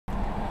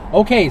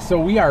Okay, so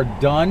we are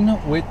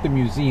done with the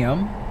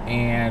museum,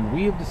 and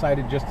we have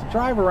decided just to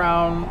drive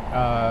around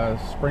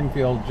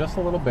Springfield just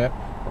a little bit.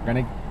 We're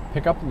going to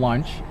pick up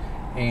lunch,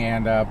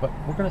 and but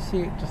we're going to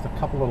see just a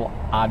couple little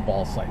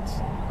oddball sites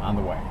on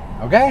the way.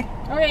 Okay?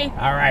 Okay.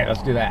 All right,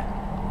 let's do that.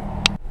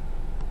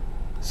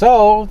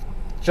 So,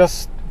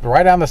 just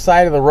right on the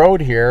side of the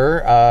road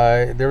here,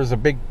 there's a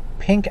big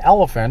pink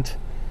elephant,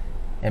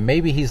 and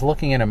maybe he's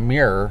looking in a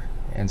mirror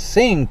and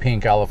seeing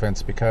pink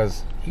elephants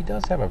because he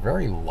does have a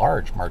very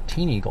large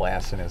martini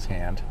glass in his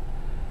hand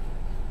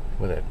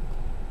with a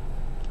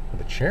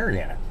cherry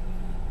in it.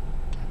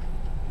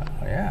 Oh,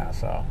 yeah,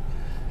 so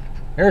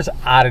there's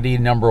oddity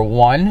number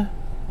one,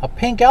 a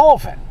pink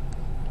elephant.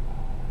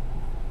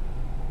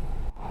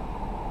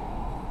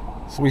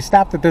 So we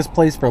stopped at this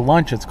place for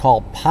lunch. It's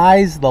called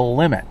Pie's the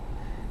Limit.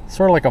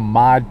 Sort of like a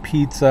mod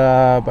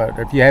pizza, but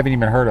if you haven't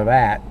even heard of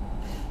that,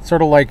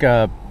 sort of like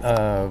a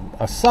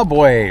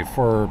Subway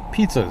for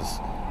pizzas.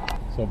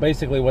 So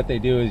basically what they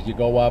do is you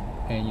go up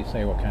and you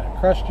say what kind of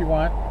crust you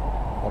want,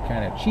 what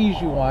kind of cheese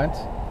you want,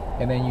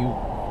 and then you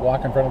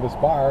walk in front of this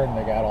bar and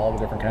they got all the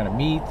different kind of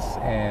meats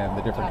and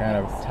the different kind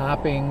of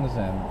toppings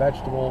and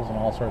vegetables and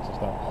all sorts of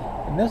stuff.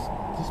 And this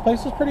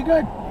place was pretty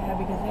good. Yeah,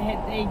 because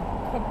they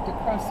cooked the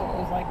crust so it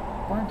was like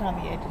burnt on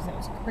the edges and it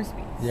was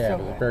crispy. Yeah, so it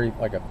was good. very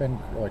like a thin,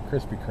 like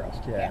crispy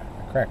crust. Yeah,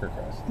 a cracker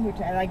crust. Which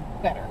I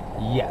like better.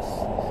 Yes.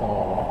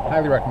 So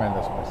highly recommend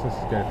this place. This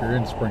is good. If you're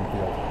in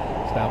Springfield,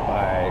 stop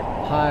by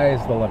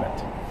Pie's the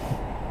Limit.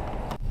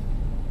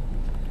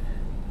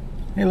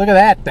 Hey, look at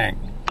that thing.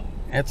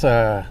 It's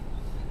a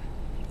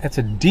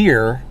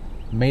deer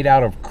made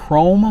out of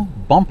chrome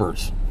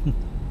bumpers.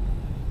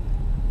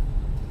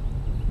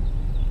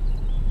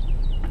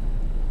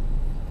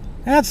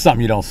 That's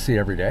something you don't see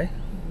every day.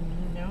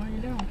 No,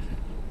 you don't.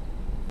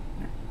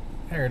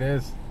 There it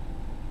is.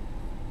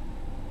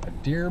 A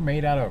deer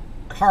made out of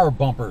car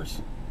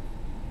bumpers.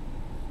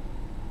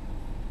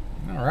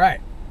 All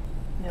right.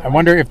 I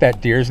wonder if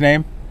that deer's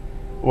name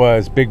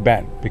was Big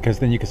Ben, because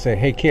then you could say,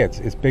 hey kids,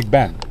 it's Big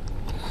Ben.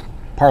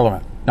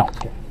 Parliament. No.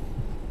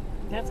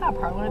 That's not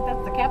Parliament,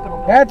 that's the Capitol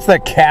building. That's the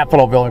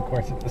Capitol building, of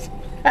course it is.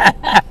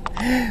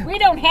 We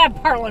don't have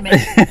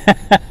Parliament.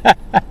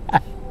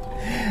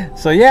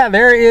 So yeah,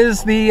 there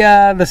is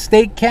the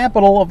state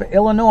capital of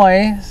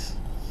Illinois,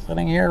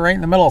 sitting here right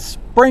in the middle of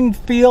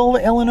Springfield,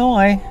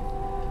 Illinois.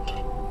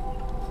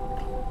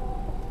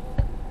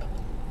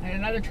 And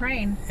another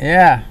train.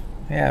 Yeah,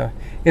 yeah.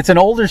 It's an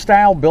older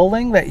style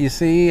building that you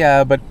see,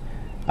 but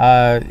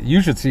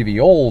you should see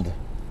the old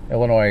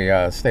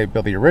Illinois state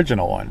building, the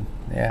original one.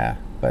 Yeah,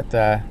 but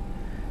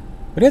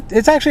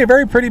it's actually a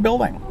very pretty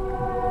building,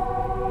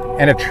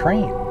 and a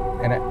train.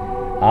 And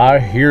I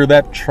hear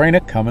that train a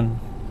coming.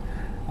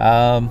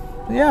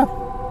 Yeah,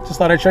 just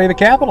thought I'd show you the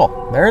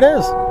Capitol. There it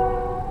is.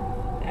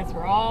 That's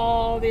where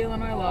all the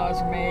Illinois laws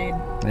are made.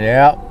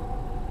 Yeah.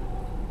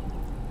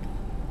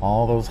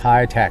 All those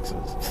high taxes.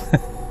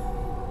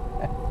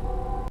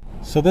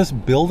 So this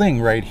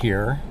building right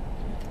here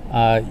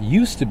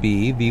used to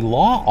be the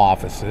law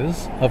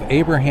offices of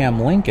Abraham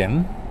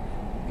Lincoln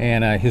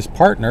and his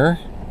partner,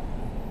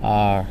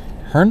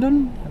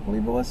 Herndon, I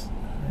believe it was.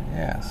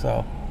 Yeah,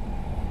 so...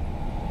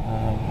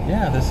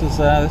 yeah, this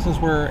is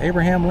where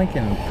Abraham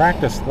Lincoln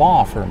practiced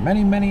law for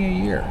many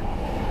a year.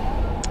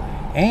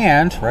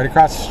 And right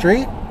across the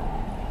street,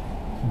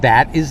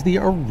 that is the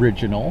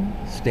original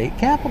state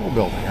capitol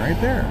building right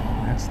there.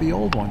 That's the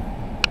old one.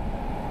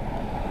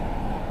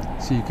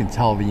 So you can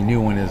tell the new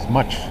one is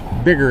much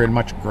bigger and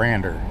much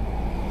grander.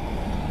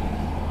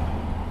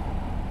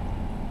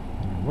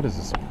 What is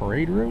this, a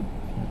parade route?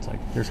 It's like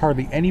there's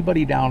hardly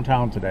anybody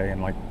downtown today,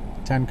 and like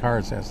 10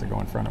 cars has to go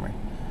in front of me.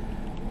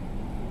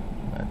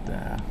 But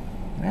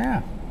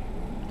yeah,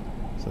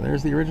 so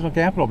there's the original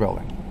Capitol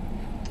building.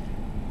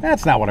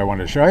 That's not what I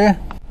wanted to show you.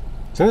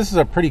 So this is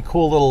a pretty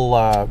cool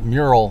little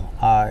mural.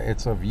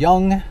 It's of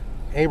young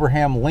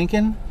Abraham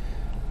Lincoln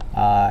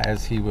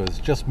as he was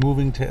just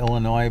moving to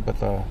Illinois. But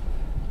the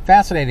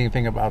fascinating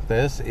thing about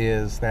this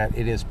is that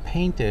it is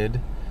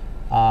painted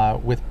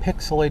with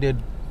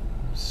pixelated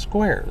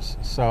squares.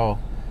 So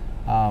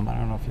I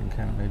don't know if you can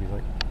kind of maybe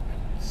like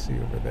see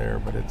over there,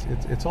 but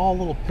it's all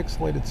little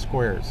pixelated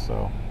squares.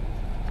 So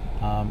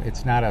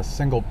it's not a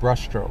single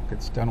brush stroke.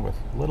 It's done with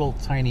little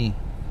tiny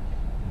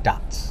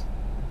dots.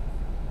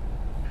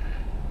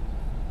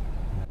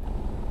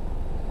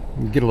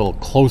 You can get a little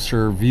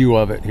closer view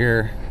of it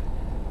here,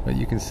 but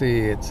you can see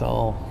it's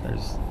all,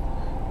 there's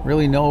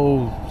really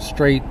no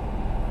straight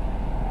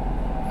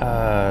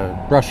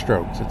brush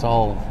strokes. It's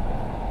all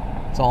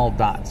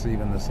dots,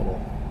 even this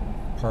little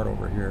part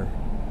over here.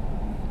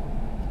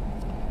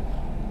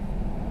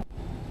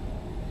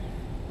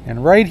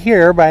 And right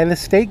here by the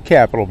state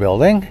capitol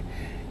building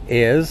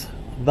is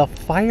the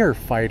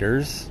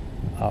firefighters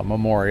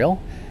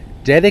memorial,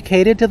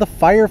 dedicated to the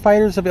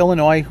firefighters of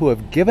Illinois who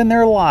have given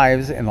their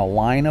lives in the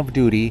line of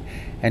duty,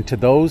 and to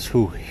those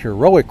who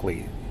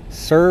heroically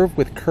serve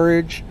with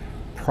courage,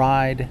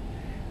 pride,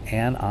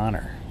 and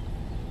honor.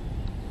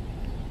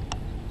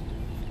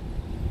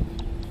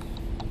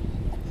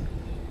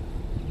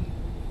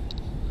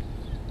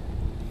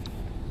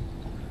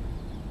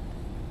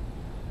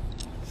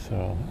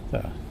 So it's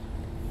a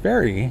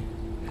very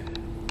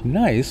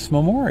nice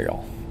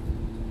memorial.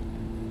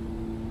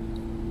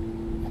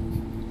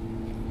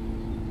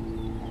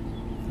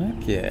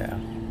 Heck yeah.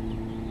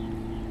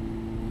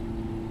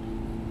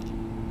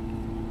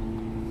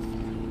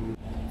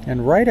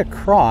 And right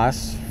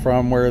across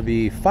from where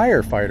the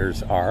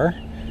firefighters are,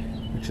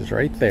 which is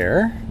right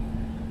there,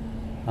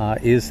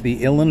 is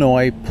the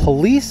Illinois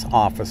Police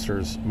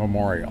Officers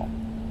Memorial.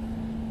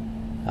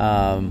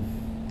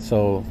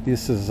 So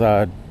this is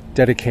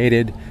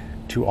dedicated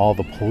to all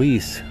the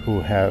police who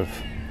have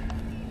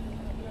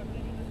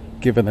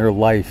given their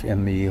life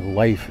in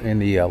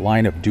the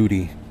line of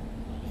duty.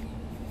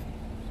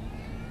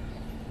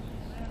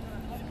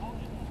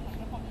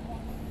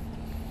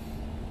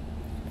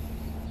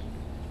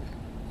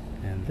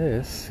 And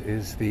this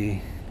is the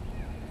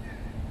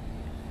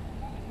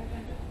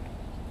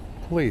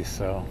police.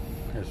 So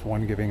there's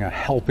one giving a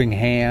helping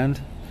hand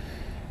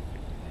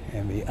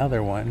and the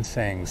other one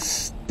saying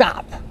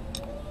stop.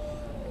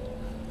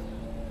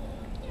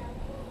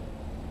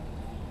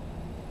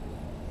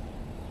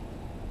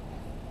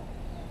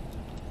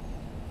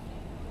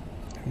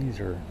 These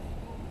are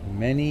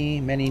many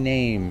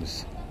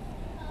names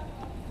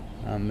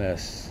on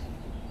this.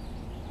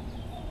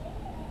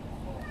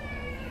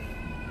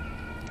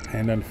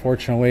 And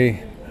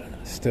unfortunately,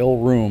 still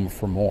room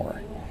for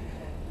more.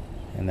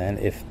 And then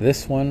if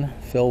this one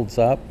fills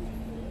up,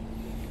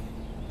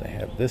 they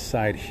have this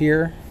side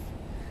here,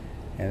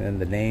 and then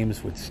the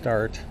names would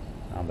start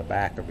on the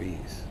back of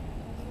these.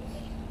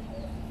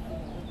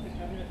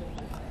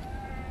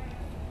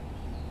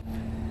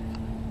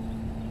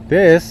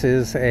 This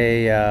is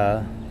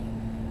a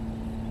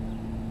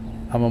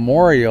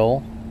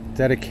memorial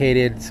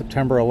dedicated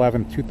September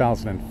 11th,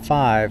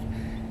 2005.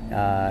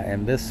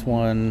 And this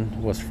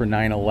one was for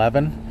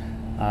 9/11,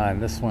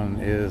 and this one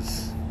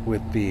is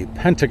with the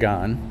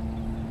Pentagon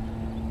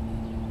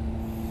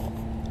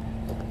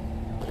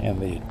and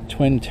the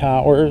Twin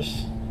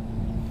Towers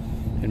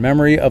in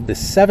memory of the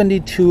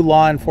 72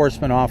 law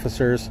enforcement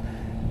officers,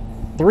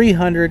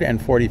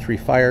 343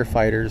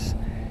 firefighters,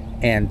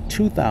 and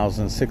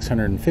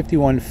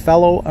 2,651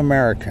 fellow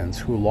Americans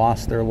who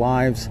lost their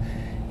lives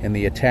in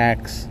the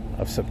attacks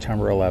of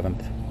September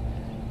 11th,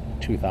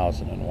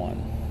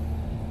 2001.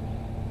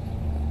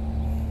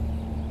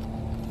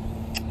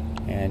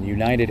 And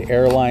United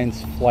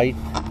Airlines Flight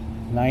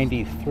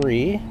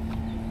 93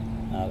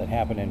 that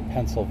happened in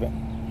Pennsylvania.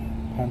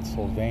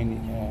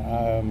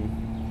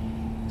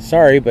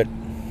 Sorry, but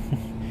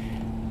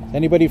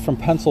anybody from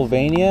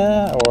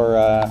Pennsylvania or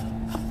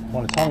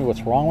want to tell me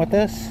what's wrong with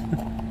this?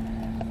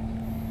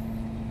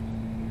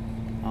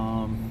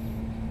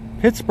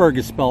 Pittsburgh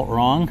is spelt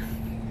wrong.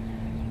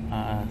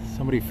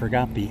 Somebody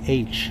forgot the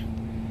H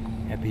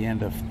at the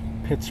end of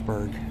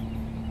Pittsburgh.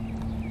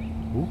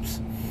 Oops.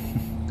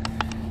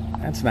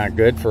 That's not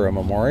good for a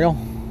memorial.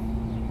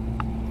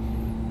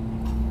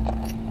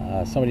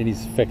 Somebody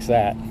needs to fix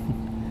that.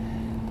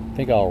 I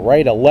think I'll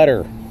write a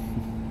letter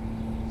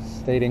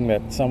stating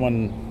that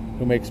someone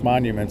who makes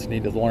monuments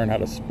need to learn how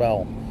to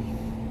spell.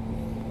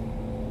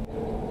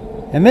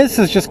 And this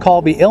is just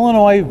called the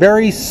Illinois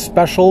Very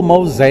Special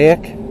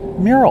Mosaic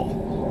Mural.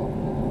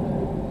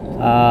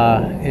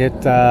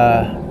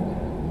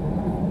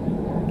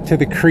 To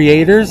the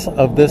creators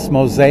of this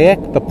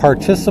mosaic, the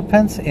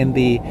participants in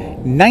the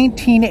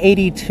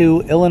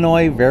 1982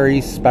 Illinois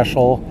Very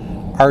Special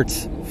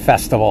Arts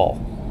Festival.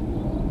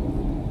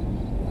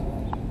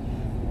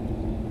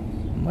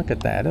 Look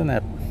at that, isn't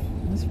it?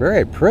 It's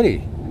very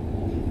pretty.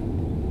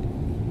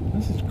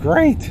 This is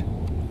great.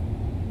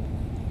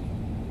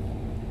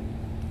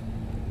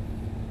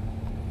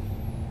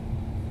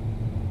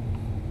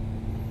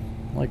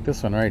 I like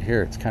this one right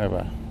here. It's kind of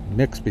a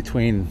mix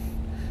between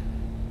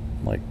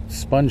like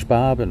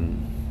SpongeBob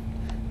and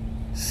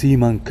C.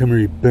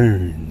 Montgomery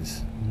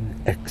Burns.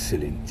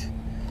 Excellent. So,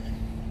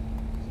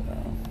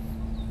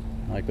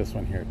 I like this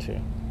one here too.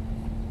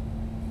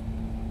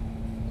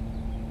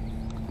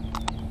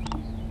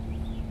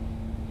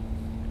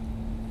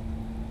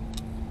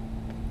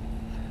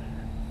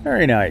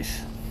 Very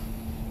nice.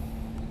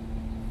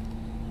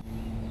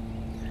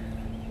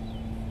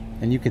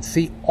 And you can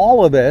see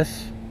all of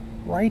this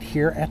right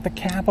here at the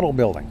Capitol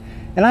building.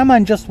 And I'm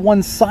on just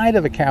one side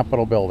of the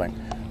Capitol building.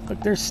 Look,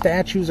 there's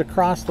statues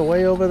across the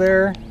way over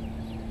there.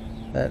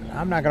 That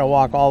I'm not going to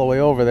walk all the way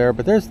over there,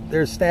 but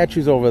there's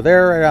statues over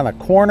there right on the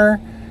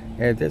corner.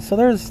 And so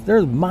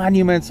there's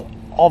monuments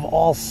of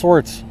all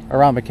sorts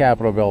around the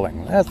Capitol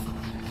building.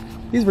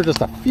 These were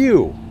just a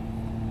few.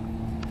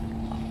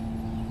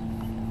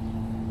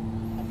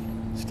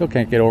 Still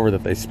can't get over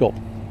that they spelled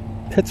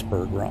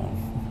Pittsburgh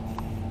wrong.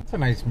 It's a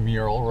nice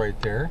mural right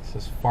there. It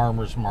says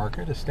Farmers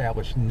Market,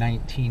 established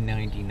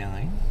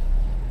 1999.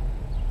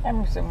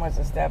 Emerson was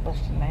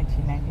established in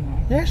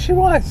 1999. Yeah, she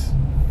was.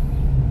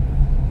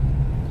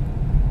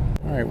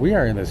 All right, we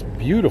are in this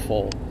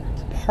beautiful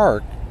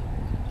park,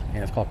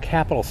 and it's called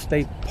Capitol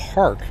State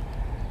Park.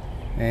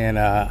 And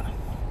I'm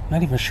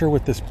not even sure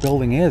what this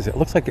building is. It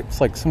looks like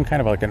it's like some kind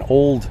of like an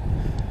old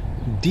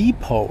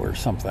depot or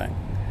something.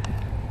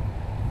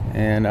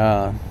 And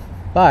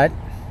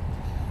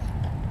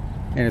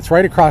and it's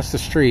right across the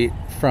street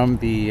from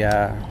the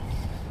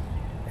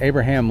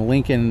Abraham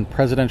Lincoln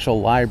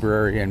Presidential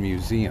Library and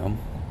Museum.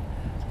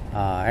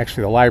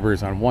 Actually, the library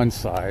is on one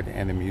side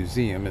and the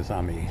museum is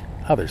on the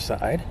other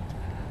side.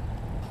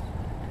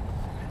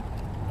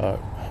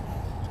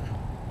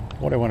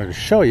 What I wanted to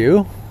show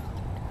you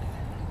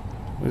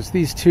was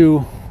these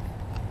two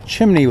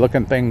chimney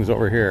looking things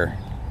over here.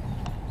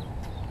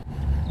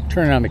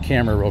 Turning on the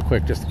camera real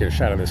quick just to get a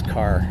shot of this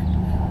car.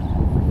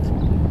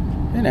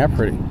 Isn't that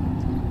pretty?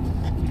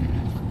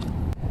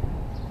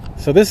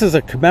 So this is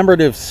a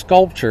commemorative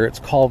sculpture. It's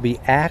called the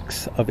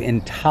Axe of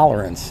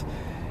Intolerance.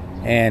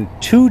 And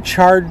two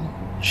charred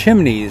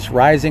chimneys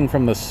rising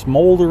from the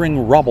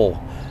smoldering rubble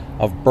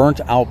of burnt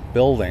out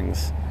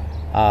buildings.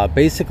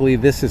 Basically,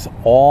 this is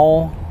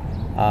all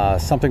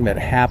something that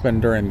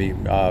happened during the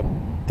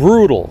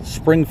brutal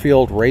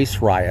Springfield race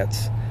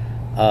riots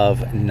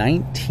of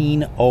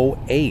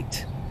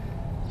 1908.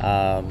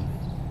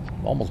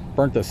 Almost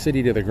burnt the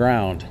city to the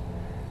ground.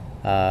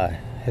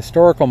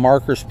 Historical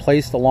markers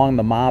placed along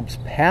the mob's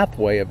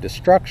pathway of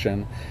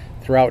destruction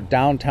throughout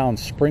downtown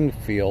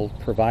Springfield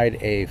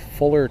provide a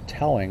fuller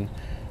telling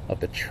of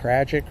the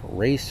tragic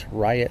race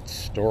riot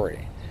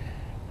story.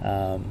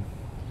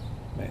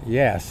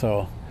 Yeah,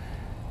 so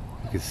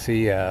you can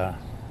see the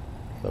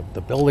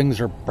buildings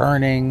are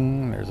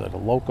burning. There's a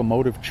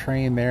locomotive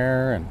train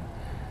there, and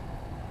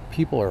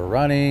people are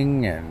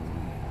running,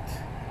 and it's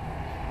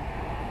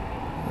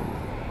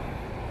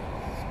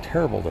a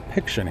terrible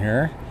depiction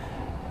here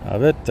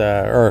of it,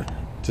 or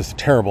just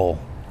terrible,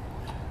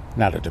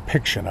 not a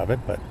depiction of it,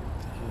 but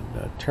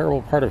a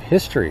terrible part of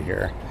history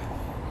here.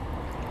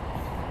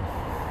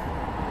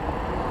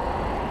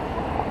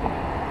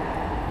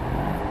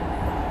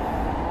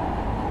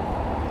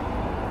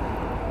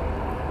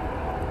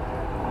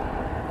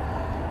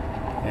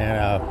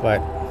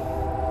 But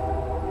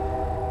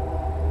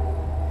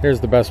here's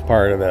the best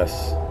part of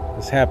this.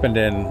 This happened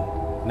in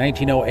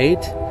 1908,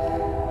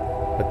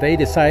 but they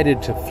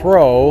decided to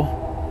throw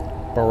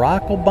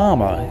Barack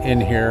Obama in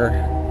here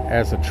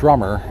as a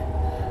drummer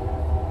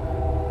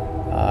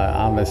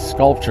on this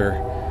sculpture,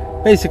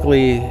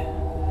 basically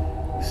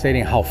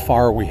stating how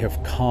far we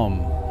have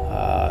come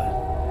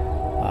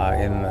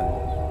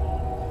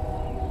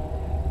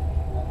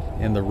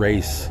in the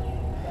race.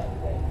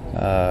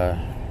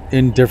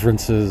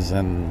 Indifferences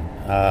and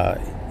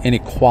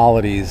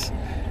inequalities.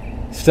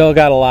 Still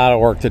got a lot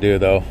of work to do,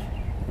 though.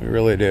 We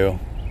really do.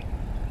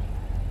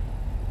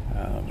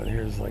 But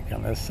here's, like,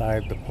 on this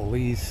side, the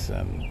police,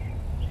 and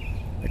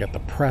they got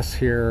the press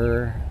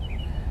here,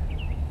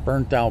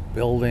 burnt out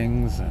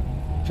buildings, and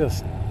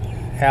just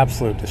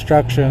absolute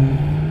destruction.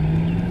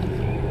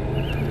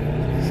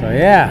 So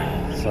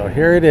yeah, so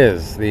here it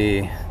is,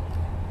 the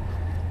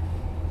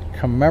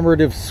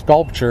commemorative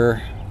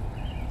sculpture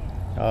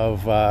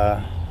of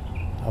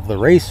the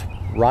race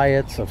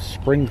riots of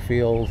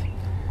Springfield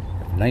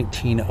of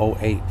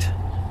 1908.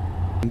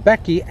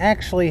 Becky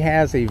actually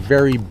has a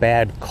very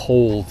bad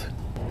cold,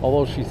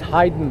 although she's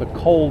hiding the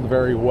cold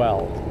very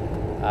well.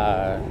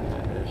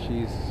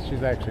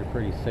 She's actually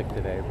pretty sick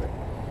today,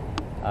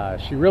 but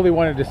she really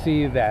wanted to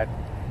see that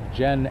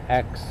Gen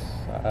X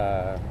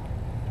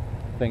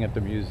thing at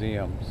the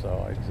museum,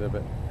 so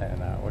exhibit, and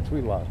which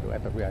we loved. I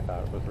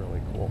thought it was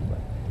really cool. But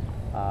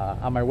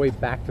on my way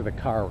back to the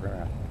car, we're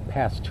gonna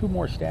pass two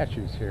more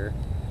statues here,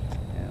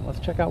 and let's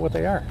check out what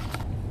they are.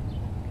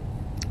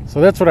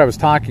 So that's what I was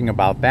talking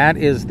about. That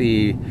is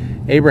the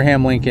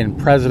Abraham Lincoln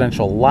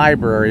Presidential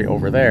Library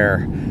over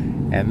there,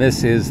 and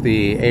this is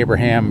the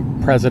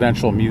Abraham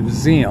Presidential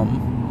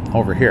Museum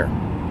over here.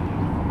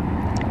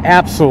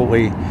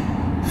 Absolutely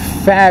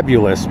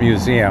fabulous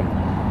museum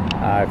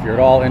if you're at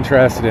all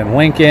interested in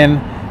Lincoln,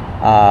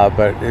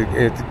 but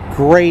it's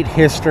great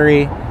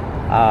history.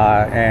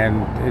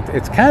 And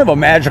it's kind of a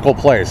magical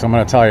place, I'm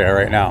going to tell you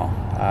right now.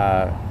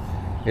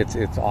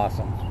 It's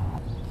awesome.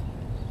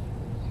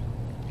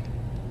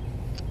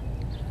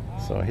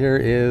 So here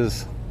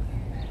is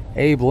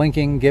Abe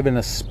Lincoln giving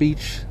a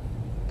speech,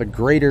 a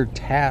greater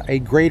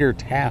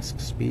task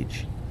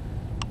speech.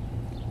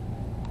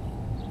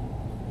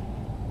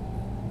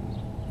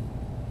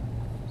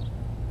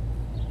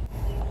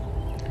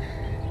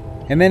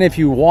 And then if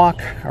you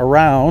walk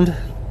around,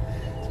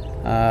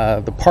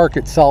 the park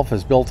itself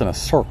is built in a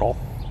circle,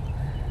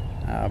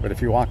 but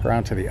if you walk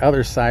around to the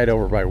other side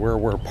over by where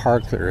we're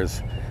parked, there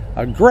is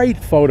a great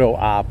photo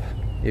op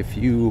if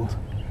you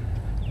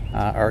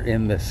are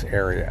in this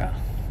area,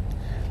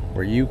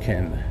 where you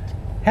can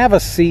have a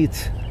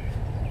seat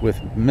with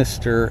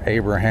Mr.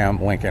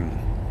 Abraham Lincoln,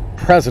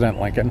 President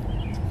Lincoln.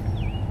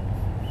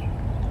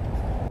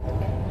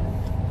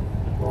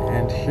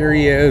 And here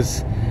he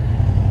is,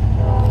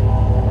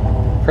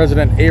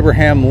 President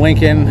Abraham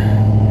Lincoln.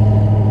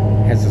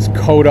 Has his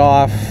coat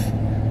off,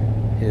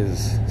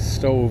 his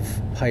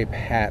stovepipe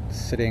hat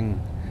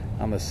sitting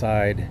on the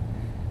side,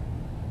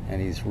 and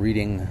he's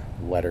reading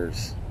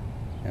letters,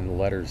 and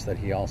letters that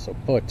he also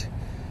put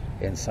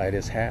inside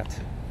his hat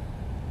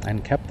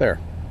and kept there.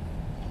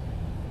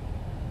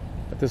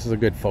 But this is a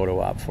good photo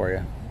op for you.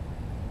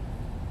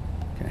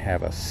 You can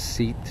have a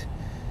seat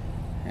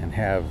and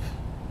have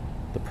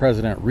the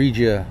president read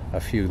you a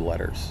few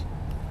letters.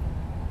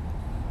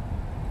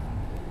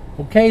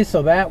 Okay,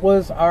 so that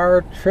was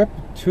our trip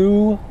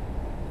to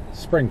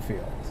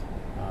Springfield.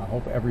 I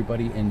hope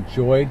everybody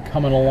enjoyed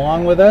coming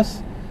along with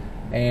us.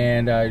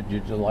 And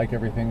did you like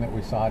everything that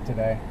we saw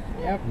today?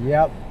 Yep.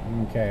 Yep.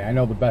 Okay, I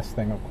know the best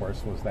thing, of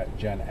course, was that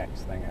Gen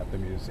X thing at the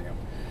museum.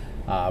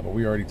 But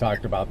we already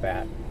talked about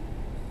that.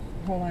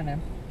 Hold on now.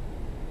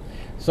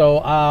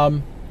 So,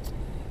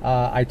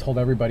 I told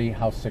everybody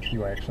how sick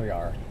you actually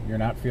are. You're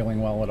not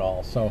feeling well at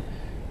all. So,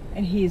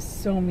 And he's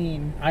so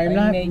mean. I'm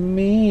not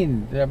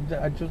mean.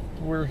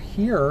 We're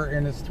here,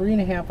 and it's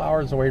 3.5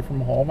 hours away from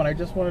home, and I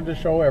just wanted to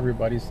show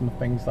everybody some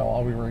things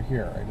while we were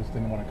here. I just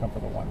didn't want to come for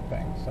the one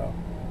thing. So,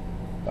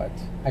 but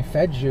I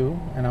fed you,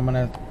 and I'm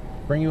gonna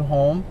bring you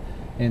home.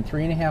 And in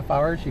 3.5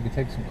 hours, you can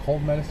take some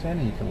cold medicine,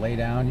 and you can lay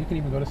down. You can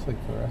even go to sleep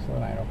for the rest of the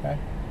night. Okay?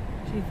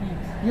 Gee,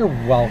 thanks. You're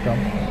welcome.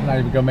 I'm not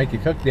even gonna make you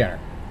cook dinner.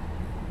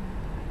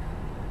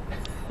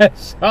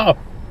 So,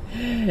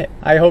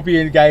 I hope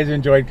you guys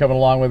enjoyed coming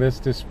along with us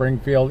to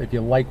Springfield. If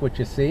you like what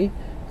you see,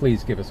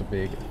 please give us a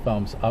big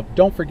thumbs up.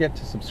 Don't forget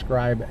to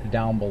subscribe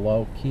down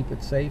below. Keep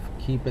it safe,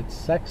 keep it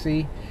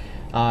sexy.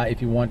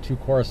 If you want to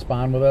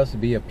correspond with us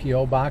via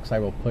P.O. Box, I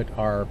will put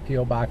our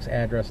P.O. Box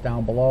address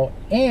down below,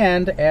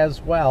 and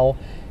as well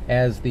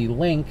as the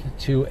link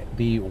to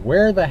the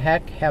Where the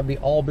Heck Have the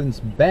Albans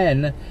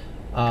Been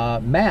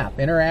map,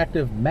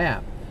 interactive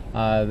map.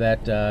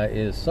 That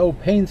is so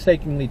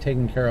painstakingly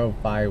taken care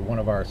of by one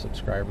of our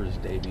subscribers,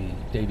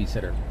 Davey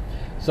Sitter.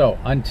 So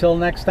until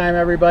next time,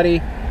 everybody,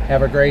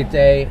 have a great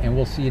day, and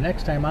we'll see you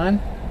next time on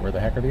Where the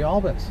Heck Are the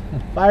Albans?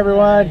 Bye,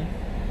 everyone. Bye.